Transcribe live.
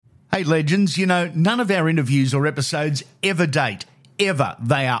Hey, legends, none of our interviews or episodes ever date. Ever.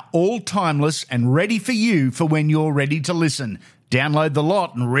 They are all timeless and ready for you for when you're ready to listen. Download the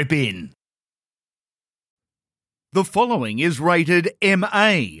lot and rip in. The following is rated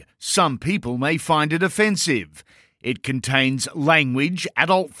MA. Some people may find it offensive. It contains language,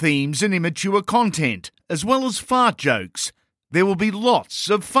 adult themes and immature content, as well as fart jokes. There will be lots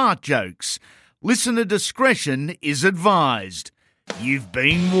of fart jokes. Listener discretion is advised. You've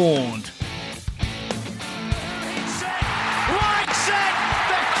been warned. Right set,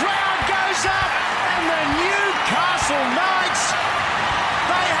 the crowd goes up, and the Newcastle Knights,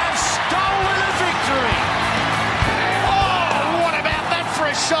 they have stolen a victory. Oh, what about that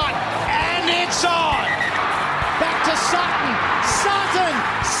for a shot? And it's on. Back to Sutton.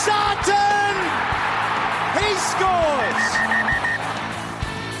 Sutton! He scores.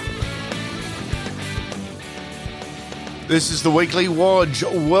 This is the Weekly Wodge.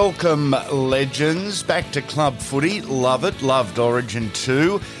 Welcome, legends. Back to club footy. Love it. Loved Origin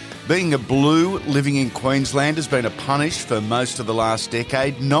 2. Being a blue living in Queensland has been a punish for most of the last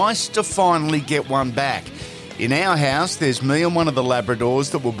decade. Nice to finally get one back. In our house, there's me and one of the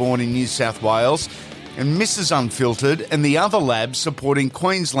Labradors that were born in New South Wales, and Mrs. Unfiltered and the other lab supporting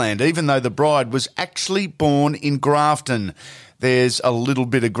Queensland, even though the bride was actually born in Grafton. There's a little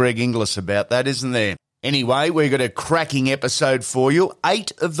bit of Greg Inglis about that, isn't there? Anyway, we've got a cracking episode for you.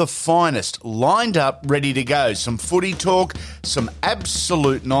 8 of the finest lined up, ready to go. Some footy talk, some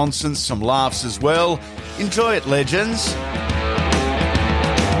absolute nonsense, some laughs as well. Enjoy it, legends.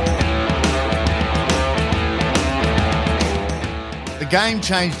 The game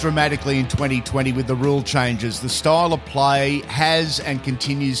changed dramatically in 2020 with the rule changes. The style of play has and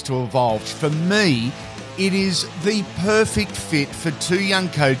continues to evolve. For me, it is the perfect fit for two young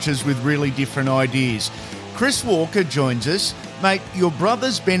coaches with really different ideas. Chris Walker joins us. Mate, your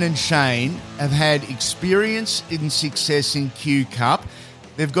brothers Ben and Shane have had experience and success in Q Cup.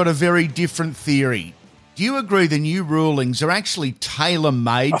 They've got a very different theory. Do you agree the new rulings are actually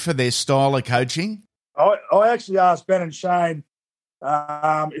tailor-made for their style of coaching? I actually asked Ben and Shane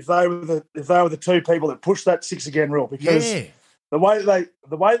if they were the two people that pushed that 6 again rule, because the way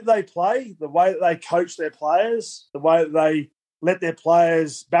that they play, the way that they coach their players, the way that they let their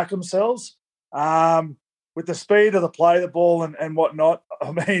players back themselves, with the speed of the play, the ball and whatnot.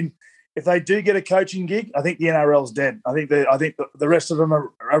 I mean, if they do get a coaching gig, I think the NRL's dead. I think the rest of them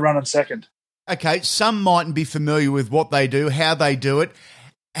are running second. Okay, some mightn't be familiar with what they do, how they do it.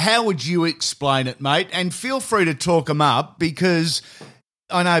 How would you explain it, mate? And feel free to talk them up, because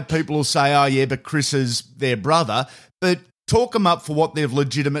I know people will say, oh, yeah, but Chris is their brother. But talk them up for what they've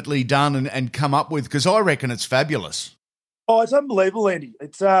legitimately done and come up with, because I reckon it's fabulous. Oh, it's unbelievable, Andy.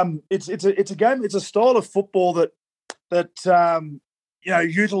 It's a game. It's a style of football that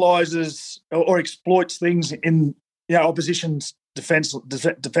utilises or exploits things in opposition's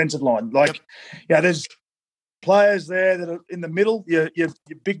defensive line. There's players there that are in the middle. Your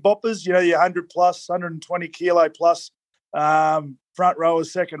big boppers. Your 100 plus, 120 kilo plus front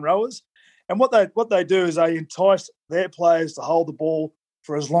rowers, second rowers. And what they do is they entice their players to hold the ball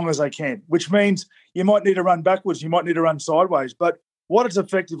for as long as they can, which means you might need to run backwards, you might need to run sideways. But what it's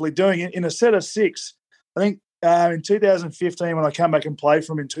effectively doing in a set of 6, I think in 2015, when I came back and played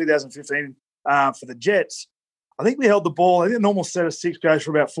for them in 2015 for the Jets, I think we held the ball. I think a normal set of 6 goes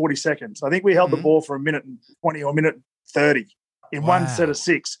for about 40 seconds. I think we held the ball for a minute and 20 or a minute 30 in one set of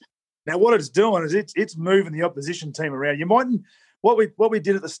 6. Now, what it's doing is it's moving the opposition team around. You mightn't. What we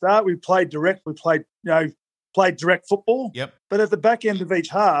did at the start, we played direct. We played direct football. Yep. But at the back end of each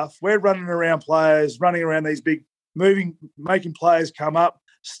half, we're running around players, running around these big, making players come up,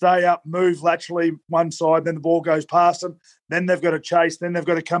 stay up, move laterally one side, then the ball goes past them. Then they've got to chase. Then they've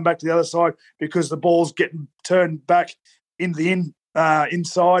got to come back to the other side because the ball's getting turned back into the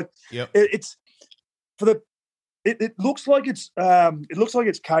inside. Yep. It looks like it's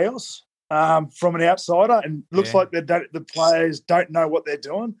chaos. From an outsider, and looks like the players don't know what they're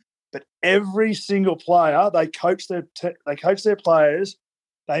doing. But every single player, they coach their players.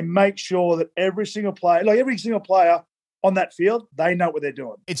 They make sure that every single player on that field, they know what they're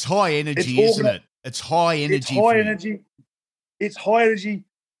doing. It's high energy, isn't it? It's high energy. It's high energy. It's high energy,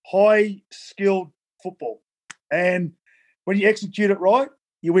 high skilled football. And when you execute it right,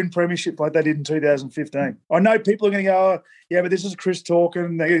 you win premiership like they did in 2015. I know people are going to go, oh, yeah, but this is Chris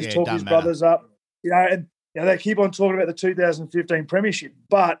talking. They're going to talk his brothers up, and they keep on talking about the 2015 premiership.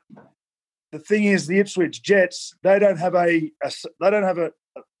 But the thing is, the Ipswich Jets, they don't have the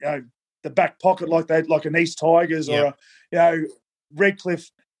back pocket like an East Tigers or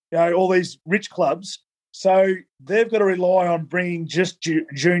Redcliffe, all these rich clubs. So they've got to rely on bringing just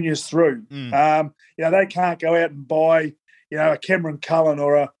juniors through. They can't go out and buy, a Cameron Cullen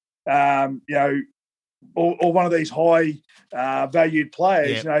or or one of these high valued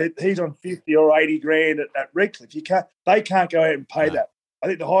players. Yep. He's on 50 or 80 grand at Redcliffe. They can't go out and pay that. I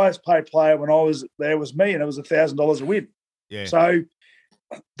think the highest paid player when I was there was me, and it was $1,000 a win. Yeah. So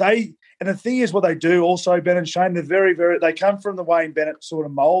and the thing is, what they do also, Ben and Shane, they're very, very. They come from the Wayne Bennett sort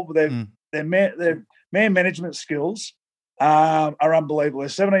of mould, but their man management skills are unbelievable.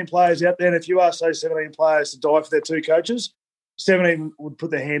 There's 17 players out there, and if you ask those 17 players to die for their two coaches, 17 would put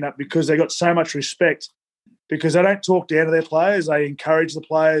their hand up because they got so much respect. Because they don't talk down to their players, they encourage the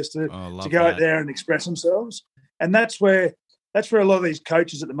players to go out there and express themselves, and that's where a lot of these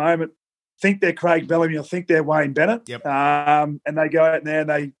coaches at the moment think they're Craig Bellamy or think they're Wayne Bennett. Yep. And they go out there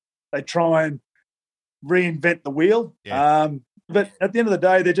and they try and reinvent the wheel. Yeah. But at the end of the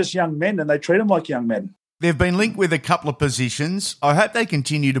day, they're just young men and they treat them like young men. They've been linked with a couple of positions. I hope they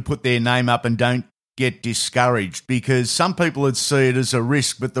continue to put their name up and don't get discouraged, because some people would see it as a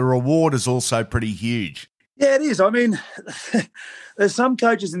risk, but the reward is also pretty huge. Yeah, it is. I mean, there's some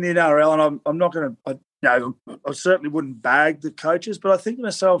coaches in the NRL, and I'm not going to, I certainly wouldn't bag the coaches, but I think to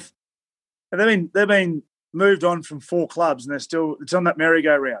myself, they've been moved on from 4 clubs, and it's on that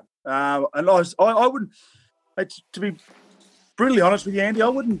merry-go-round. And I wouldn't, to be brutally honest with you, Andy, I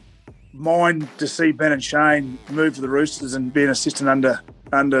wouldn't mind to see Ben and Shane move to the Roosters and be an assistant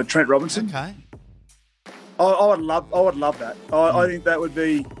under Trent Robinson. Okay. I would love that. I think that would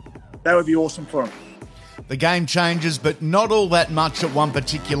be awesome for them. The game changes, but not all that much at one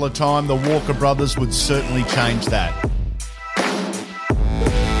particular time. The Walker brothers would certainly change that.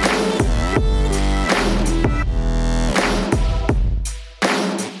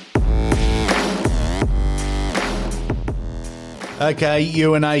 Okay,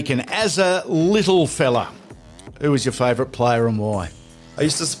 Ewan Aiken, as a little fella, who was your favourite player and why? I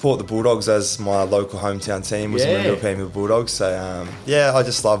used to support the Bulldogs as my local hometown team, was a member of Penrith Bulldogs. So, I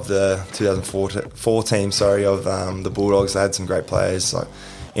just loved the 2004 team, of the Bulldogs. They had some great players like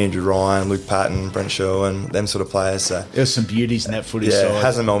Andrew Ryan, Luke Patton, Brent Sherwin, them sort of players. So there's some beauties in that footy side.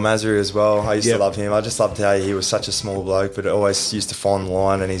 Hazem El Masri as well. I used to love him. I just loved how he was such a small bloke, but always used to find the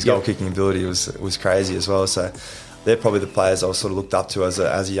line, and his goal-kicking ability was crazy as well. So they're probably the players I sort of looked up to as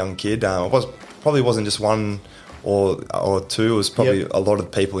a young kid. Probably wasn't just one or two. It was probably a lot of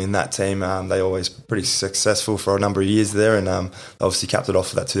the people in that team. They always pretty successful for a number of years there, and obviously capped it off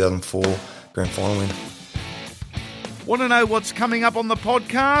for that 2004 grand final win. Want to know what's coming up on the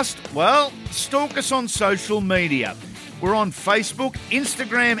podcast? Well, stalk us on social media. We're on Facebook,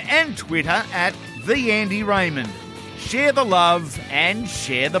 Instagram and Twitter at The Andy Raymond. Share the love and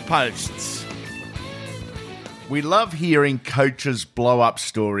share the posts. We love hearing coaches blow up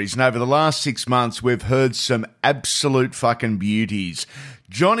stories, and over the last 6 months we've heard some absolute fucking beauties.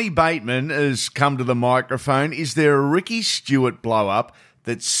 Johnny Bateman has come to the microphone. Is there a Ricky Stewart blow up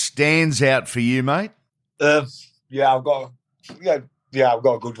that stands out for you, mate? I've got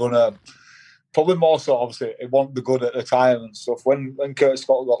a good one. Probably more so, obviously, it wasn't the good at the time and stuff. When Curtis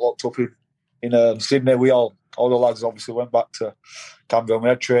Scott got locked up in Sydney, all the lads obviously went back to Canberra. We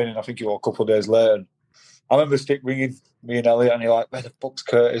had training, I think it was a couple of days later. And I remember Stick ringing me and Elliot, and he like, "Where the fuck's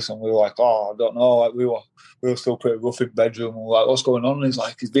Curtis?" And we were like, "Oh, I don't know." Like we were still pretty rough in the bedroom. And we were like, "What's going on?" And he's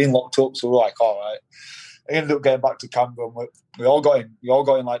like, "He's being locked up." So we're like, "All right." I ended up getting back to Canberra, and we all got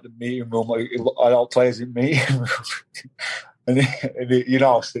in like the meeting room. Like, all players in meeting room.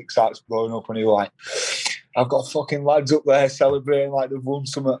 and Stick starts blowing up, and he was like, "I've got fucking lads up there celebrating like they've won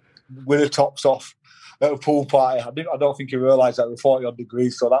something with the tops off at a pool party." I don't think he realised that it was 40 odd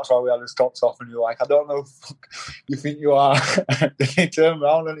degrees, so that's why we had his tops off. And you're like, "I don't know who you think you are." Then he turned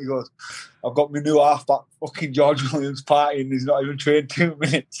around and he goes, "I've got my new halfback fucking George Williams party, and he's not even trained 2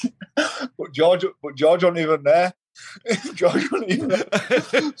 minutes." but George wasn't even there. George wasn't even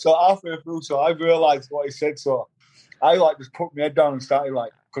there. So halfway through, so I realised what he said. So I just put my head down and started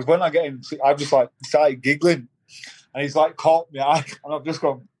because when I get in, I just started giggling, and he's caught me eye, and I've just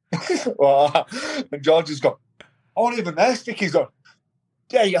gone. Well, and George has gone, "I wasn't even there." Sticky's gone,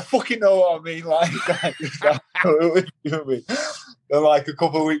 "Yeah, you fucking know what I mean." And a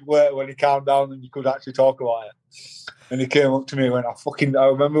couple of weeks later, when he calmed down and you could actually talk about it, and he came up to me and went, I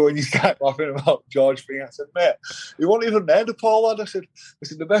remember when you started laughing about George thing. I said, "Mate, he wasn't even there, the poor lad." I said,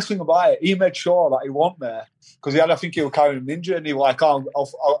 "The best thing about it, he made sure that he wasn't there because I think he was carrying an injury, and he was like, I'm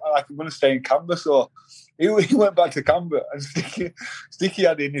going to stay in Canberra." So he went back to Canberra, and Sticky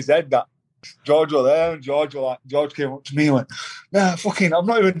had in his head that George were there, and George came up to me and went, "Nah, fucking, I've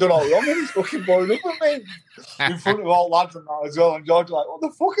not even done all wrong, and he's fucking boiling up with me in front of all lads and that as well." And George was like, "What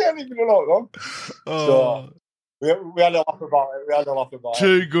the fuck? I ain't even done all wrong." So we had a laugh about it.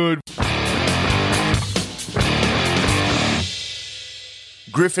 Too good.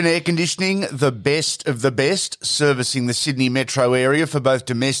 Griffin Air Conditioning, the best of the best, servicing the Sydney metro area for both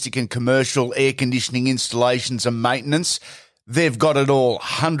domestic and commercial air conditioning installations and maintenance. They've got it all,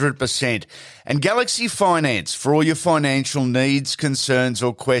 100%. And Galaxy Finance for all your financial needs, concerns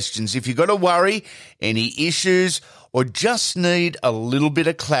or questions. If you've got a worry, any issues, or just need a little bit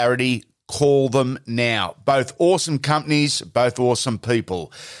of clarity, call them now. Both awesome companies, both awesome people.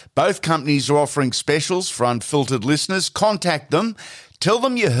 Both companies are offering specials for Unfiltered listeners. Contact them. Tell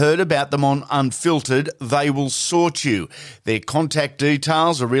them you heard about them on Unfiltered. They will sort you. Their contact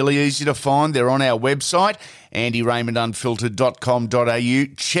details are really easy to find. They're on our website,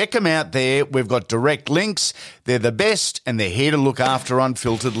 andyraymondunfiltered.com.au. Check them out there. We've got direct links. They're the best, and they're here to look after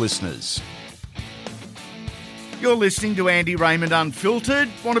Unfiltered listeners. You're listening to Andy Raymond Unfiltered.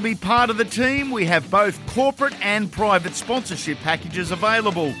 Want to be part of the team? We have both corporate and private sponsorship packages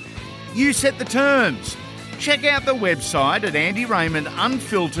available. You set the terms. Check out the website at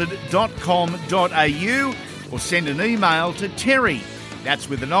andyraymondunfiltered.com.au or send an email to Terry, that's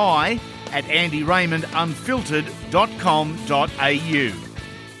with an I, at andyraymondunfiltered.com.au.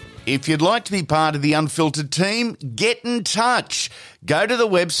 If you'd like to be part of the Unfiltered team, get in touch. Go to the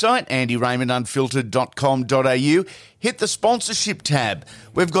website, andyraymondunfiltered.com.au, hit the sponsorship tab.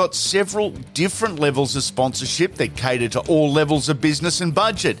 We've got several different levels of sponsorship that cater to all levels of business and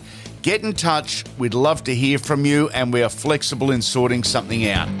budget. Get in touch. We'd love to hear from you, and we are flexible in sorting something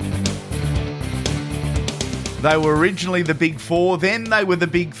out. They were originally the Big Four, then they were the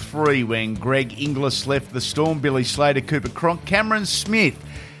Big Three when Greg Inglis left the Storm, Billy Slater, Cooper Cronk, Cameron Smith.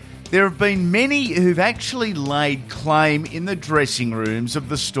 There have been many who've actually laid claim in the dressing rooms of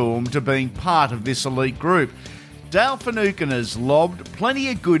the Storm to being part of this elite group. Dale Finucane has lobbed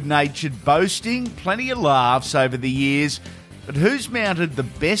plenty of good-natured boasting, plenty of laughs over the years. But who's mounted the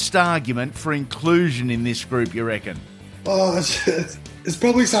best argument for inclusion in this group, you reckon? Oh, it's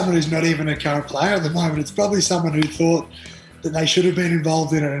probably someone who's not even a current player at the moment. It's probably someone who thought that they should have been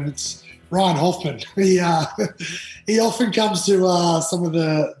involved in it, and it's Ryan Hoffman. He often comes to some of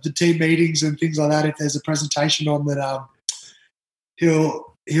the team meetings and things like that. If there's a presentation on that,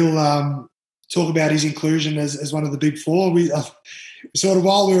 he'll talk about his inclusion as one of the Big Four. We sort of,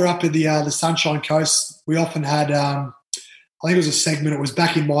 while we were up at the Sunshine Coast, we often had I think it was a segment. It was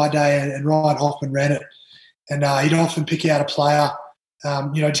back in my day, and Ryan Hoffman ran it. And he'd often pick out a player,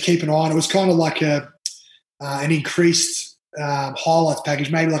 to keep an eye on. It was kind of like an increased highlights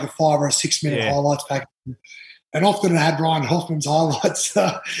package, maybe like a 5 or a 6 minute highlights package. And often it had Ryan Hoffman's highlights.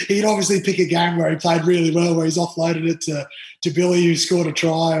 He'd obviously pick a game where he played really well, where he's offloaded it to Billy, who scored a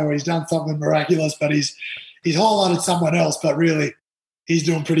try, or he's done something miraculous, but he's highlighted someone else, but really he's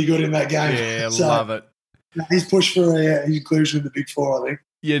doing pretty good in that game. Yeah, love it. He's pushed for inclusion in the Big Four, I think.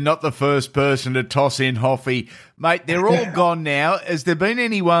 You're not the first person to toss in Hoffy. Mate, they're all gone now. Has there been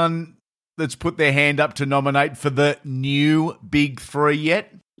anyone that's put their hand up to nominate for the new Big Three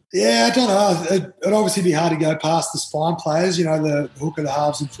yet? Yeah, I don't know. It'd obviously be hard to go past the spine players, the hooker, the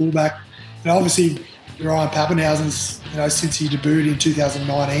halves and fullback. Obviously, Ryan Pappenhausen's, since he debuted in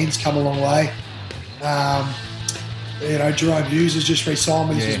 2019, has come a long way. Jerome Hughes has just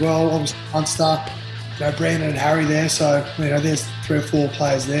re-signed as well. Obviously, Munster. Brandon and Harry there, so there's 3 or 4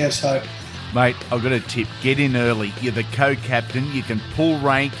 players there. So, mate, I've got a tip: get in early. You're the co-captain. You can pull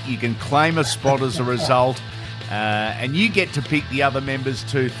rank. You can claim a spot as a result, and you get to pick the other members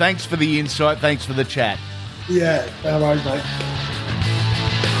too. Thanks for the insight. Thanks for the chat. Yeah, no worries, mate.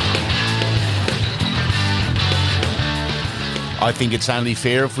 I think it's only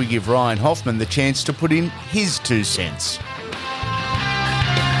fair if we give Ryan Hoffman the chance to put in his 2 cents.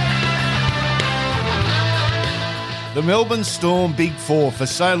 The Melbourne Storm Big Four. For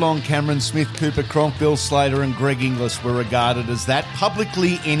so long, Cameron Smith, Cooper Cronk, Bill Slater and Greg Inglis were regarded as that,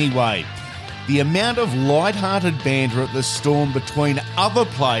 publicly anyway. The amount of light-hearted banter at the Storm between other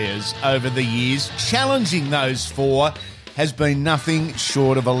players over the years, challenging those 4, has been nothing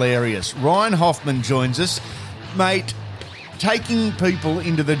short of hilarious. Ryan Hoffman joins us. Mate, taking people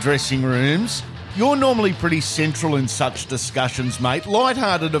into the dressing rooms, you're normally pretty central in such discussions, mate.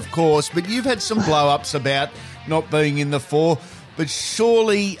 Light-hearted, of course, but you've had some blow-ups about not being in the 4, but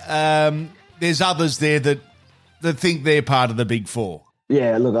surely there's others there that think they're part of the Big Four.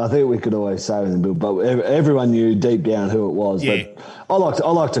 Yeah, look, I think we could always say with Bill, but everyone knew deep down who it was. Yeah. But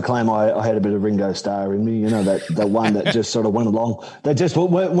I like to claim I had a bit of Ringo Starr in me. You know, that one that just sort of went along. That just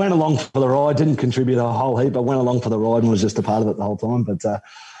went along for the ride, didn't contribute a whole heap, but went along for the ride and was just a part of it the whole time. But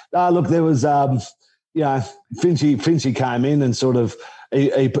look, there was Finchy came in and sort of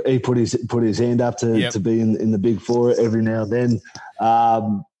he put his hand up to be in the big four every now and then.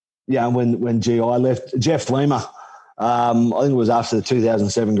 When GI left, Jeff Fleemer. I think it was after the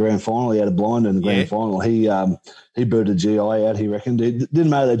 2007 grand final. He had a blind in the grand final. He booted GI out. He reckoned it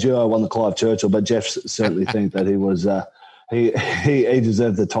didn't matter that GI won the Clive Churchill, but Jeff certainly think that he was he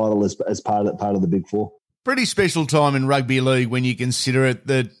deserved the title as part of the big four. Pretty special time in rugby league when you consider it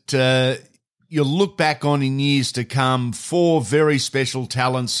that you'll look back on in years to come. 4 very special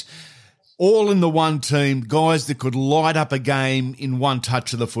talents, all in the one team, guys that could light up a game in one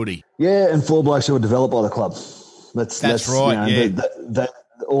touch of the footy. Yeah, and 4 blokes who were developed by the club. That's right.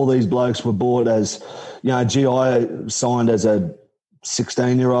 All these blokes were bought as, GI signed as a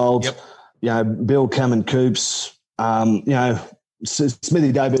 16-year-old. Yep. Bill Cameron Coops.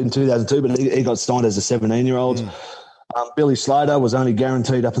 Smithy debuted in 2002, but he got signed as a 17-year-old. Billy Slater was only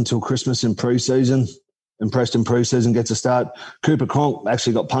guaranteed up until Christmas in pre-season. And Preston pre-season gets a start. Cooper Cronk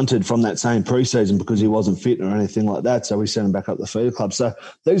actually got punted from that same pre-season because he wasn't fit or anything like that, so we sent him back up the feeder club. So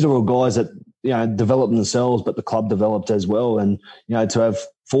these are all guys that developed themselves, but the club developed as well. And to have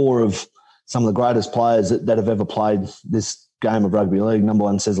 4 of some of the greatest players that have ever played this game of rugby league, number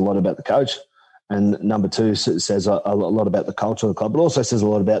 1 says a lot about the coach, and number 2 says a lot about the culture of the club, but also says a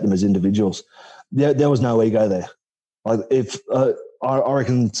lot about them as individuals. There was no ego there. Like if I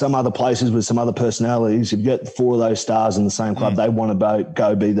reckon some other places with some other personalities, you'd get 4 of those stars in the same club. They want to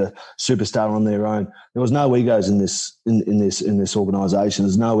go be the superstar on their own. There was no egos in this organisation.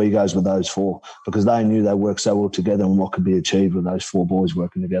 There's no egos with those 4 because they knew they worked so well together and what could be achieved with those 4 boys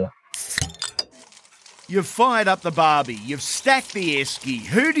working together. You've fired up the barbie. You've stacked the esky.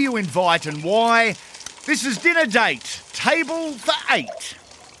 Who do you invite and why? This is Dinner Date, table for 8.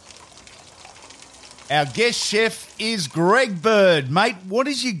 Our guest chef is Greg Bird. Mate, what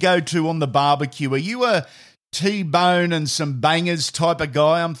is your go-to on the barbecue? Are you a T-bone and some bangers type of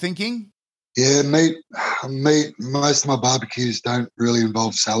guy, I'm thinking? Yeah, meat. Most of my barbecues don't really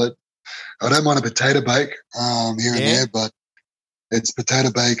involve salad. I don't mind a potato bake here and there, but it's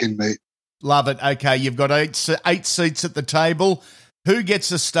potato bake and meat. Love it. Okay, you've got 8 seats at the table. Who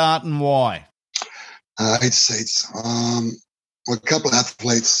gets a start and why? 8 seats. A couple of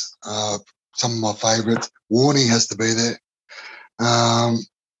athletes, some of my favourites. Warney has to be there.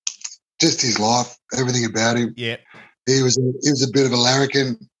 Just his life, everything about him. Yeah, he was a bit of a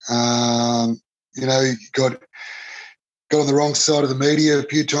larrikin. He got on the wrong side of the media a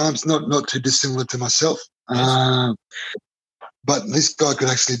few times. Not too dissimilar to myself. But this guy could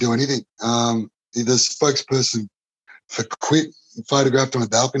actually do anything. The spokesperson for Quit, photographed on a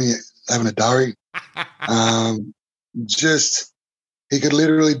balcony having a durry. He could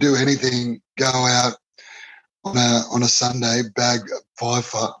literally do anything. Go out on a Sunday, bag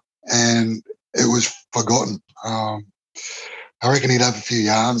FIFA, and it was forgotten. I reckon he'd have a few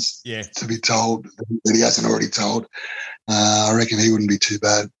yarns to be told that he hasn't already told. I reckon he wouldn't be too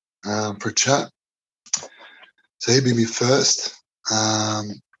bad for a chat. So he'd be me first. I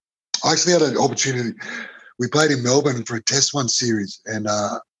actually had an opportunity. We played in Melbourne for a Test 1 series, and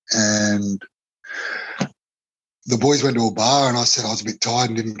the boys went to a bar, and I said I was a bit tired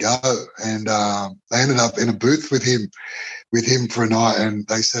and didn't go. And they ended up in a booth with him for a night, and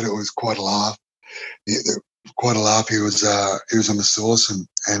they said it was quite a laugh. Quite a laugh. He was on the sauce and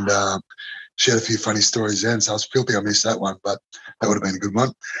shared a few funny stories then. So I was filthy I missed that one, but that would have been a good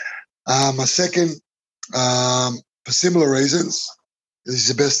one. My second, for similar reasons, he's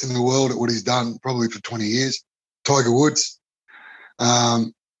the best in the world at what he's done probably for 20 years. Tiger Woods.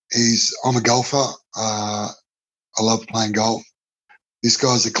 I'm a golfer. I love playing golf. This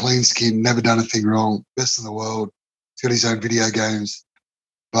guy's a clean skin, never done a thing wrong, best in the world. He's got his own video games,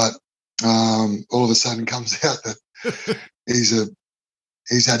 but all of a sudden comes out that he's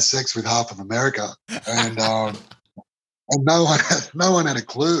had sex with half of America, and no one had a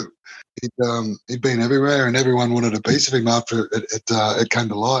clue. He'd been everywhere, and everyone wanted a piece of him after it came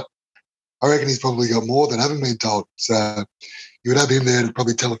to light. I reckon he's probably got more than haven't been told. So you would have him there to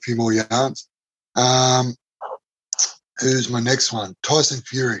probably tell a few more yarns. Who's my next one? Tyson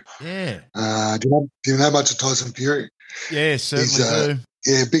Fury. Yeah. Do you know much of Tyson Fury? Yeah, certainly do.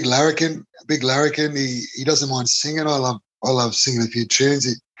 Yeah, big larrikin. He doesn't mind singing. I love singing a few tunes.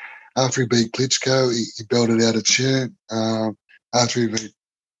 After he beat Klitschko, he belted out a tune. After he beat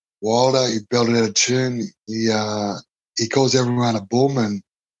Wilder, he belted out a tune. He he calls everyone a bum, and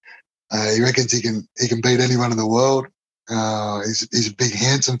he reckons he can beat anyone in the world. He's a big,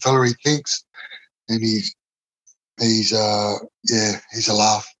 handsome fella, he thinks, and he's a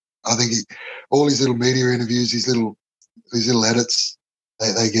laugh. I think all his little media interviews, his little edits,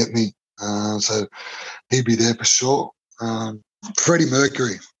 they get me. So he'd be there for sure. Freddie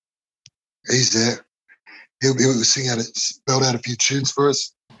Mercury, he's there. He'll belt out a few tunes for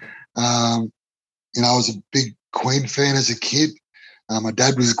us. I was a big Queen fan as a kid. My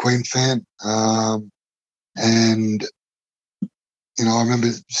dad was a Queen fan. And I remember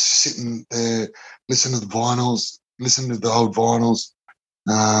sitting there, listening to the vinyls, listening to the old vinyls.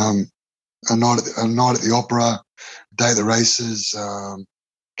 A night at the opera, Day of the Races,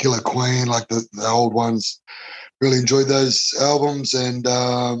 Killer Queen, like the old ones. Really enjoyed those albums. And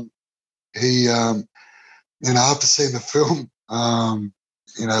he, after seeing the film,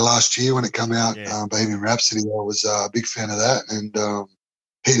 last year when it came out, Bohemian Rhapsody, I was a big fan of that, and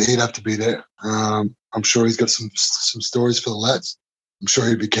he'd have to be there. I'm sure he's got some stories for the lads. I'm sure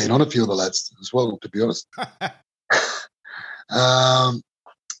he'd be keen on a few of the lads as well, to be honest.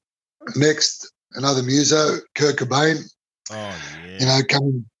 Next, another muso, Kurt Cobain. Oh, yeah.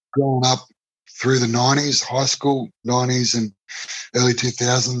 Growing up through the 90s, high school, 90s and early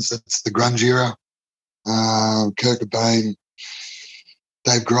 2000s, that's the grunge era. Kurt Cobain,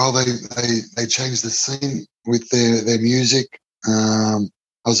 Dave Grohl, they changed the scene with their music. I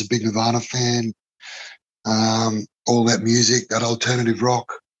was a big Nirvana fan. All that music, that alternative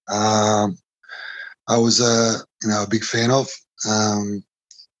rock, I was a big fan of.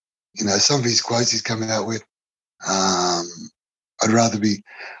 Some of his quotes he's coming out with, I'd rather be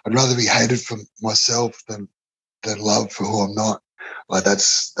hated for myself than loved for who I'm not. Like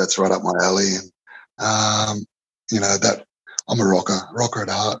that's right up my alley. And that I'm a rocker at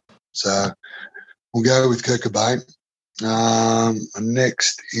heart. So we'll go with Kurt Cobain.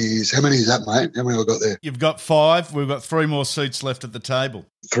 Next is, how many is that, mate? How many have I got there? You've got 5. We've got 3 more seats left at the table.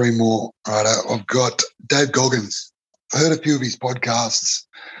 3 more. Right. I've got Dave Goggins. I heard a few of his podcasts,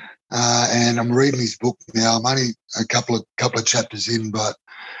 and I'm reading his book now. I'm only a couple of chapters in, but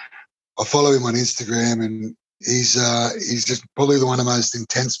I follow him on Instagram, and he's just probably one of the most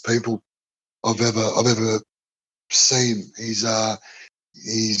intense people I've ever seen. He's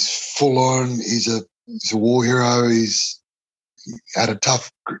full on. He's a war hero. He had a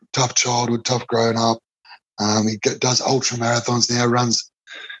tough childhood, tough growing up. He does ultra marathons now, runs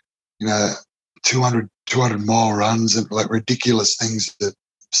 200 mile runs and like ridiculous things that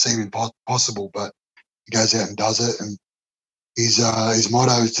seem impossible, but he goes out and does it. And his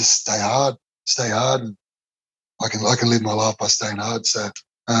motto is just stay hard, and I can live my life by staying hard. So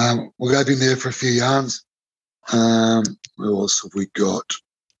we'll go in there for a few yarns. Who else have we got?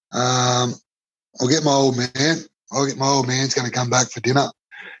 I'll get my old man. My old man's going to come back for dinner.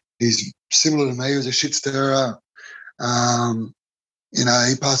 He's similar to me. He was a shit stirrer.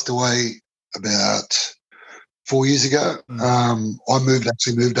 He passed away about 4 years ago. I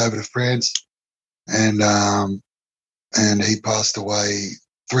moved over to France, and he passed away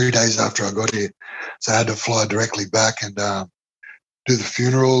 3 days after I got here. So I had to fly directly back and do the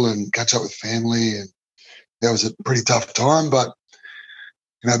funeral and catch up with family, and that was a pretty tough time. But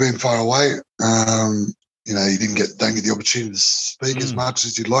being far away, you don't get the opportunity to speak as much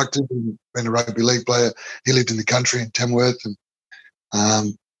as you'd like to. Being a rugby league player, he lived in the country in Tamworth, and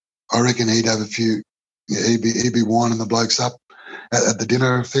I reckon he'd have a few. He'd be winding the blokes up at the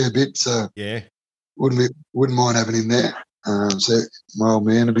dinner a fair bit. So yeah, wouldn't mind having him there. So my old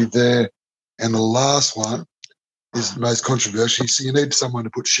man will be there, and the last one is the most controversial. So you need someone to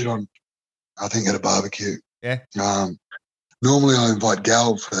put shit on, I think, at a barbecue. Yeah. Normally I invite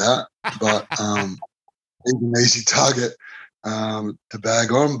Gal for that, but he's an easy target to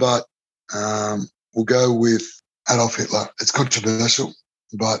bag on. But we'll go with Adolf Hitler. It's controversial,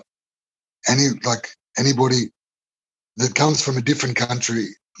 but anybody that comes from a different country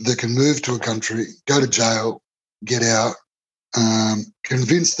that can move to a country, go to jail, get out,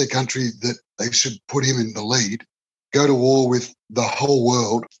 convince the country that they should put him in the lead, go to war with the whole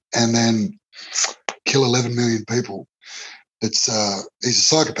world, and then kill 11 million people. He's a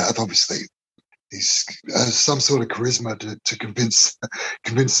psychopath, obviously. He's has some sort of charisma to convince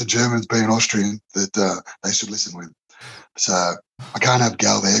the Germans, being Austrian, that they should listen to him. So I can't have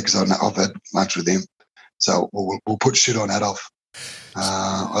Gal there because I've had lunch with him. So we'll put shit on Adolf.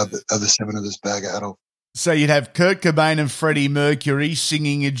 Other 7 of us bag at Adolf. So you'd have Kurt Cobain and Freddie Mercury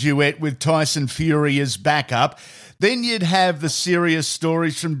singing a duet with Tyson Fury as backup. Then you'd have the serious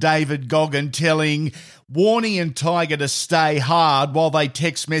stories from David Goggin telling Warnie and Tiger to stay hard while they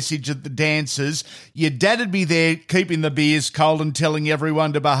text message at the dancers. Your dad'd be there keeping the beers cold and telling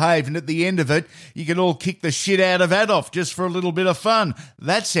everyone to behave. And at the end of it, you could all kick the shit out of Adolf just for a little bit of fun.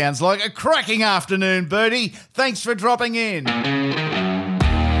 That sounds like a cracking afternoon, Bertie. Thanks for dropping in.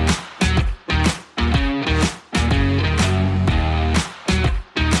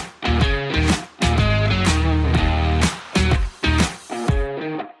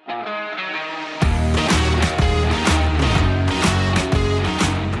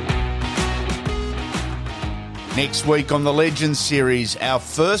 Next week on the Legends series, our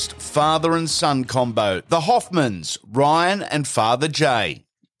first father and son combo, the Hoffmans, Ryan and Father Jay.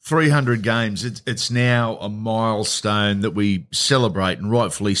 300 games. It's now a milestone that we celebrate, and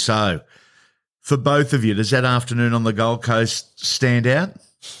rightfully so. For both of you, does that afternoon on the Gold Coast stand out?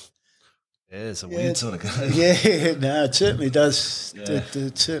 Yeah, it's a weird sort of game. Yeah, no, it certainly does. Yeah.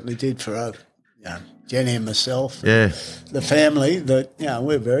 It certainly did for Jenny and myself. Yeah. The family, that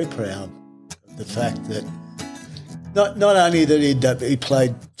we're very proud of the fact that not only that he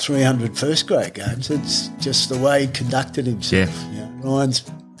played 300 first grade games, it's just the way he conducted himself. Yeah. Ryan's,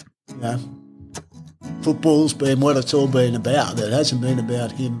 football's been what it's all been about. It hasn't been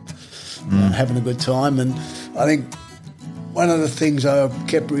about him having a good time. And I think one of the things I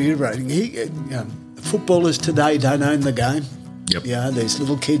kept reiterating, footballers today don't own the game. Yep. There's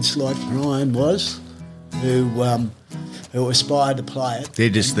little kids like Ryan was who aspire to play it. They're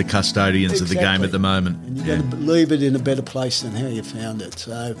just the custodians of the game at the moment. And you've got to leave it in a better place than how you found it.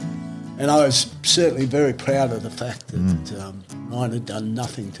 So, and I was certainly very proud of the fact that Ryan had done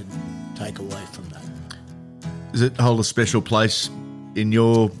nothing to take away from that. Does it hold a special place in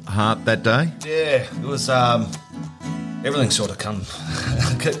your heart that day? Yeah, it was. Everything sort of come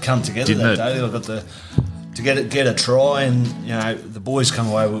together. Didn't that it? day. I got to get a try, and the boys come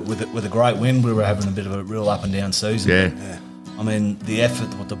away with a great win. We were having a bit of a real up and down season. Yeah. I mean, the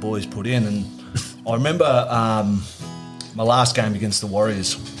effort what the boys put in, and I remember my last game against the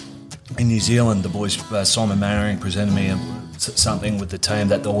Warriors in New Zealand. The boys, Simon Mannering, presented me something with the team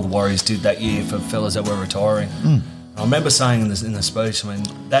that all the Warriors did that year for fellas that were retiring. I remember saying in the speech, I mean,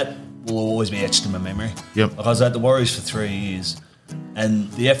 that will always be etched in my memory. Yep. I was at the Warriors for 3 years. And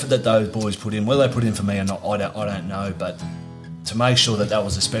the effort that those boys put in, whether they put in for me or not, I don't know. But to make sure that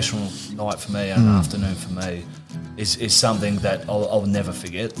was a special night for me and an afternoon for me is something that I'll never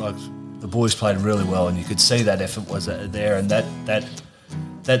forget. Like, the boys played really well, and you could see that effort was there, and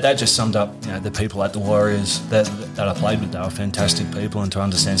that just summed up the people at the Warriors that I played with. They were fantastic people, and to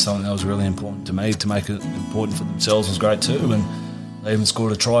understand something that was really important to me, to make it important for themselves, was great too. And they even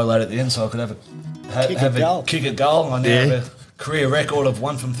scored a try late at the end, so I could have a kick a goal. I now have a career record of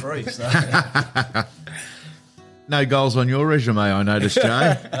 1 from 3. So. No goals on your resume, I noticed, Jay.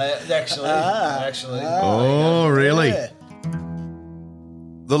 Actually. Oh, really? Yeah.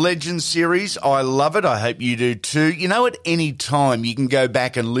 The Legends series, I love it. I hope you do too. At any time you can go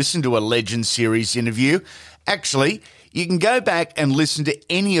back and listen to a Legends series interview. Actually, you can go back and listen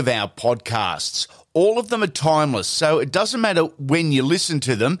to any of our podcasts. All of them are timeless, so it doesn't matter when you listen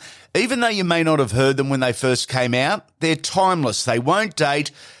to them. Even though you may not have heard them when they first came out, they're timeless. They won't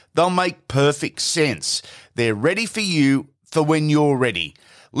date. They'll make perfect sense. They're ready for you for when you're ready.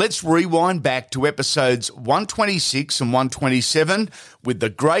 Let's rewind back to episodes 126 and 127 with the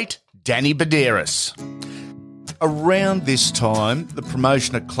great Danny Baderas. Around this time, the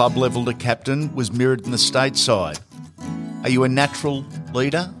promotion at club level to captain was mirrored in the stateside. Are you a natural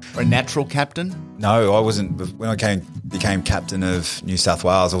leader or a natural captain? No, I wasn't. When I became captain of New South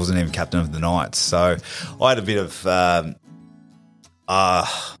Wales, I wasn't even captain of the Knights. So I had a bit of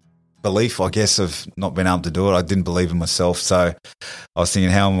belief, I guess, of not being able to do it. I didn't believe in myself. So I was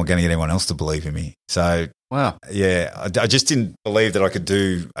thinking, how am I going to get anyone else to believe in me? So, wow. Yeah, I just didn't believe that I could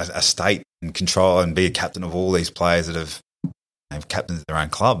do a state and control and be a captain of all these players that have captains of their own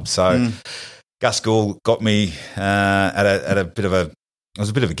club. So Gus Gould got me at a bit of a – it was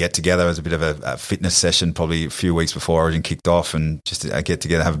a bit of a get-together. It was a bit of a fitness session probably a few weeks before Origin kicked off, and just a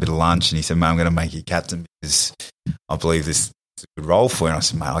get-together, have a bit of lunch. And he said, mate, I'm going to make you captain because I believe this is a good role for you. And I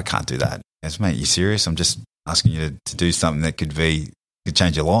said, mate, I can't do that. He goes, mate, you serious? I'm just asking you to do something that could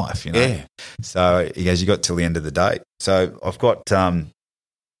change your life, Yeah. So he goes, you got till the end of the day. So I've got I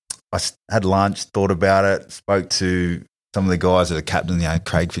had lunch, thought about it, spoke to some of the guys that are captain,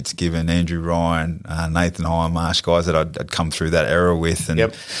 Craig Fitzgibbon, Andrew Ryan, Nathan Hindmarsh, guys that I'd come through that era with. And I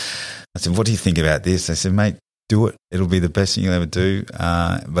said, what do you think about this? They said, mate, do it. it'll be the best thing you'll ever do.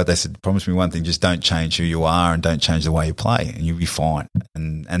 But they said, promise me one thing, just don't change who you are and don't change the way you play, and you'll be fine.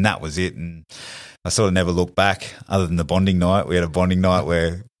 And that was it. And I sort of never looked back other than the bonding night. We had a bonding night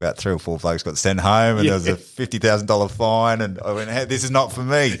where about 3 or 4 blokes got sent home, and there was a $50,000 fine. And I went, hey, this is not for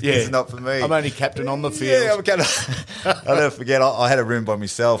me. Yeah. This is not for me. I'm only captain on the field. Yeah, I'll never forget. I had a room by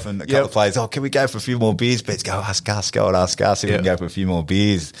myself, and a couple of players, can we go for a few more beers? Let's go ask us. Go and ask us if we can go for a few more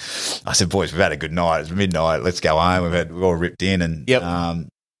beers. I said, boys, we've had a good night. It's midnight. Let's go home. We're all ripped in.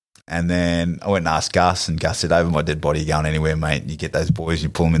 And then I went and asked Gus, and Gus said, over my dead body, you're going anywhere, mate. You get those boys, you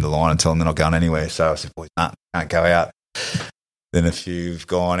pull them in the line and tell them they're not going anywhere. So I said, boys, can't go out. Then a few have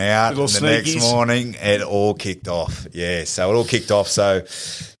gone out. And the next morning, it all kicked off. Yeah, so it all kicked off. So,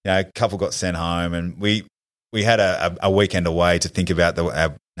 a couple got sent home, and we had a weekend away to think about the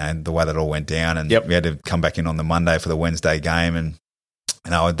way that it all went down. And we had to come back in on the Monday for the Wednesday game. And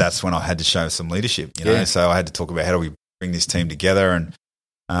that's when I had to show some leadership, you know. So I had to talk about how do we bring this team together, and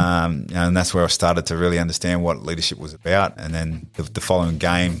that's where I started to really understand what leadership was about. And then the following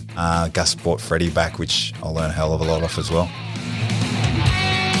game, Gus brought Freddie back, which I learned a hell of a lot off as well.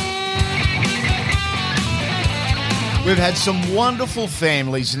 We've had some wonderful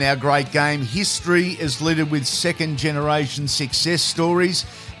families in our great game. History is littered with second-generation success stories,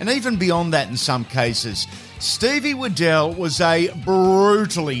 and even beyond that in some cases. Stevie Waddell was a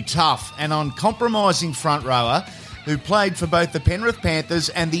brutally tough and uncompromising front rower who played for both the Penrith Panthers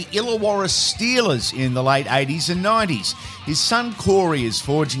and the Illawarra Steelers in the late 80s and 90s. His son Corey is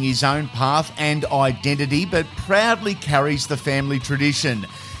forging his own path and identity, but proudly carries the family tradition.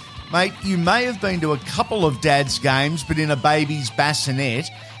 Mate, you may have been to a couple of Dad's games, but in a baby's bassinet.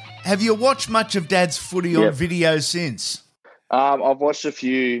 Have you watched much of Dad's footy on video since? I've watched a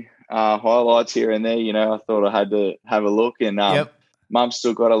few highlights here and there. I thought I had to have a look, and Mum's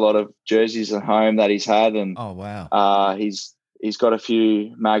still got a lot of jerseys at home that he's had, and oh wow, he's got a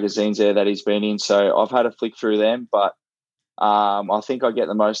few magazines there that he's been in. So I've had a flick through them, but I think I get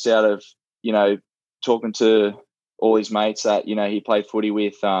the most out of talking to all his mates that he played footy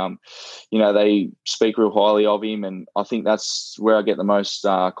with. They speak real highly of him, and I think that's where I get the most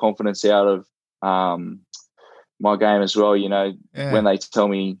confidence out of my game as well. When they tell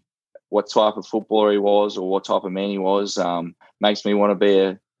me what type of footballer he was or what type of man he was, makes me want to be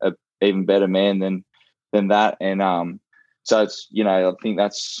a even better man than that. And so it's I think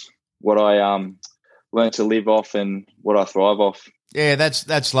that's what I learned to live off and what I thrive off. Yeah,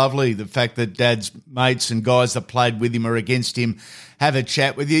 that's lovely. The fact that Dad's mates and guys that played with him or against him have a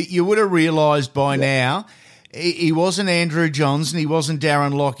chat with you. You would have realised by now he wasn't Andrew Johns and he wasn't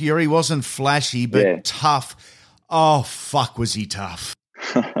Darren Lockyer. He wasn't flashy, but tough. Oh, fuck, was he tough.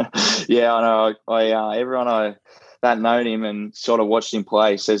 Yeah, I know. Everyone that known him and sort of watched him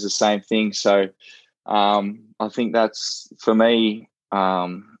play says the same thing. So I think that's, for me,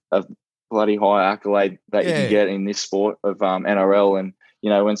 a bloody high accolade that you can get in this sport of NRL. And,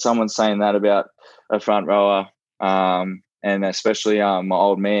 when someone's saying that about a front rower, and especially my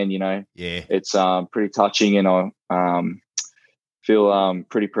old man, it's pretty touching, and I feel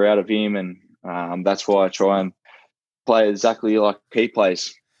pretty proud of him. And that's why I try and play exactly like he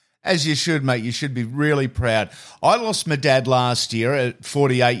plays. As you should, mate. You should be really proud. I lost my dad last year at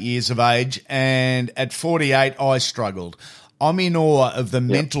 48 years of age, and at 48 I struggled. I'm in awe of the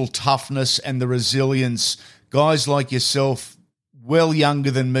mental toughness and the resilience guys like yourself, well younger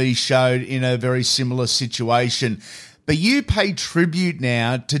than me, showed in a very similar situation. But you pay tribute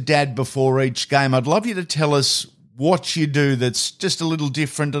now to Dad before each game. I'd love you to tell us what you do that's just a little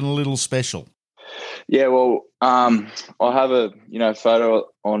different and a little special. Yeah, well, I have a photo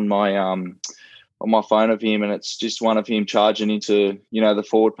on my phone of him, and it's just one of him charging into the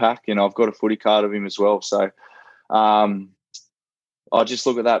forward pack, and I've got a footy card of him as well. So I just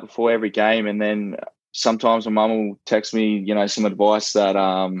look at that before every game, and then sometimes my mum will text me some advice that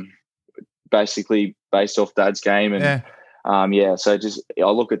basically based off Dad's game, and so just I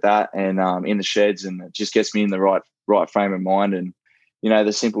look at that and in the sheds, and it just gets me in the right frame of mind, and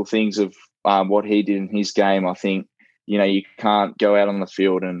the simple things of what he did in his game. I think you can't go out on the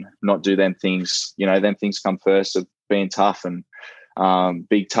field and not do them things. Them things come first, of being tough, and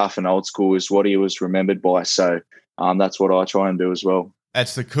big, tough and old school is what he was remembered by. So that's what I try and do as well.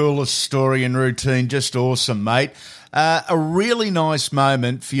 That's the coolest story and routine. Just awesome, mate. A really nice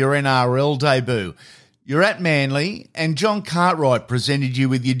moment for your NRL debut. You're at Manly, and John Cartwright presented you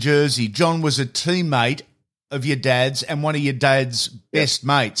with your jersey. John was a teammate of your dad's and one of your dad's best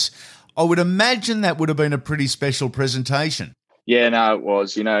mates. I would imagine that would have been a pretty special presentation. Yeah, no, it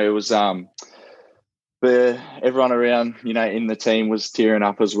was. It was everyone around, in the team was tearing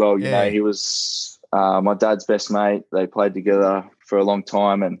up as well. He was my dad's best mate. They played together for a long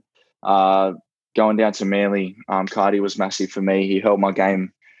time, and going down to Manly, Cardi was massive for me. He held my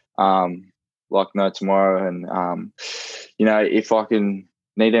game like no tomorrow, and if I can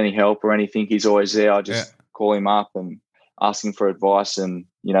need any help or anything, he's always there. I just call him up and ask him for advice, and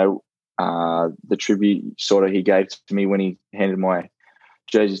the tribute sort of he gave to me when he handed my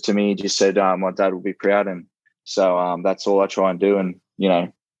jersey to me, he just said my dad will be proud, and so that's all I try and do. And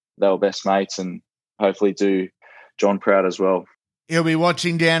they were best mates, and hopefully do John proud as well. He'll be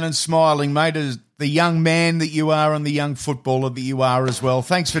watching down and smiling, mate, as the young man that you are and the young footballer that you are as well.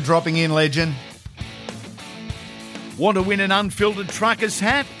 Thanks for dropping in, legend. Want to win an Unfiltered Truckers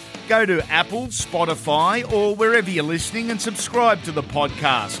hat? Go to Apple, Spotify, or wherever you're listening and subscribe to the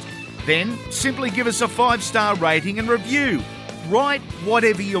podcast. Then simply give us a 5-star rating and review. Write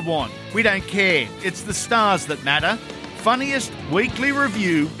whatever you want. We don't care. It's the stars that matter. Funniest weekly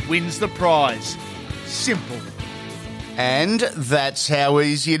review wins the prize. Simple. And that's how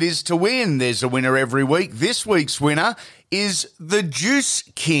easy it is to win. There's a winner every week. This week's winner is the Juice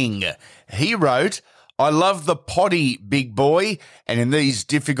King. He wrote, I love the potty, big boy, and in these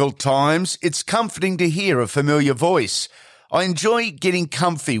difficult times, it's comforting to hear a familiar voice. I enjoy getting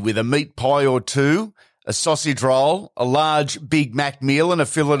comfy with a meat pie or two, a sausage roll, a large Big Mac meal and a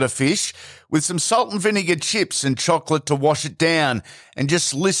fillet of fish with some salt and vinegar chips and chocolate to wash it down, and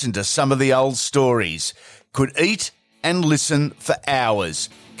just listen to some of the old stories. Could eat and listen for hours.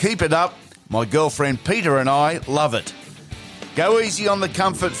 Keep it up. My girlfriend Peter and I love it. Go easy on the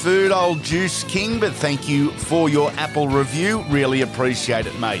comfort food, old Juice King, but thank you for your Apple review. Really appreciate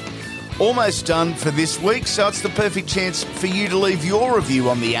it, mate. Almost done for this week, so it's the perfect chance for you to leave your review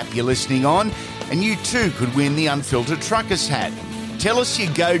on the app you're listening on, and you too could win the Unfiltered Truckers hat. Tell us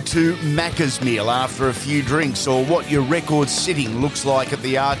your go-to Macca's meal after a few drinks, or what your record sitting looks like at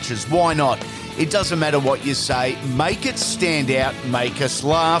the Arches. Why not? It doesn't matter what you say. Make it stand out. Make us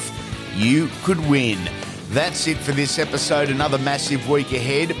laugh. You could win. That's it for this episode. Another massive week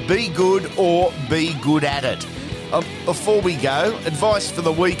ahead. Be good or be good at it. Before we go, advice for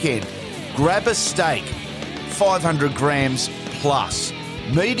the weekend. Grab a steak, 500 grams plus.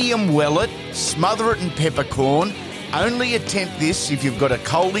 Medium well it, smother it in peppercorn. Only attempt this if you've got a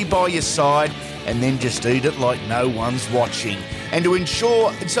coldie by your side, and then just eat it like no one's watching. And to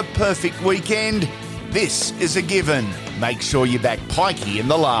ensure it's a perfect weekend, this is a given. Make sure you back Pikey in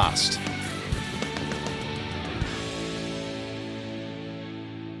the last.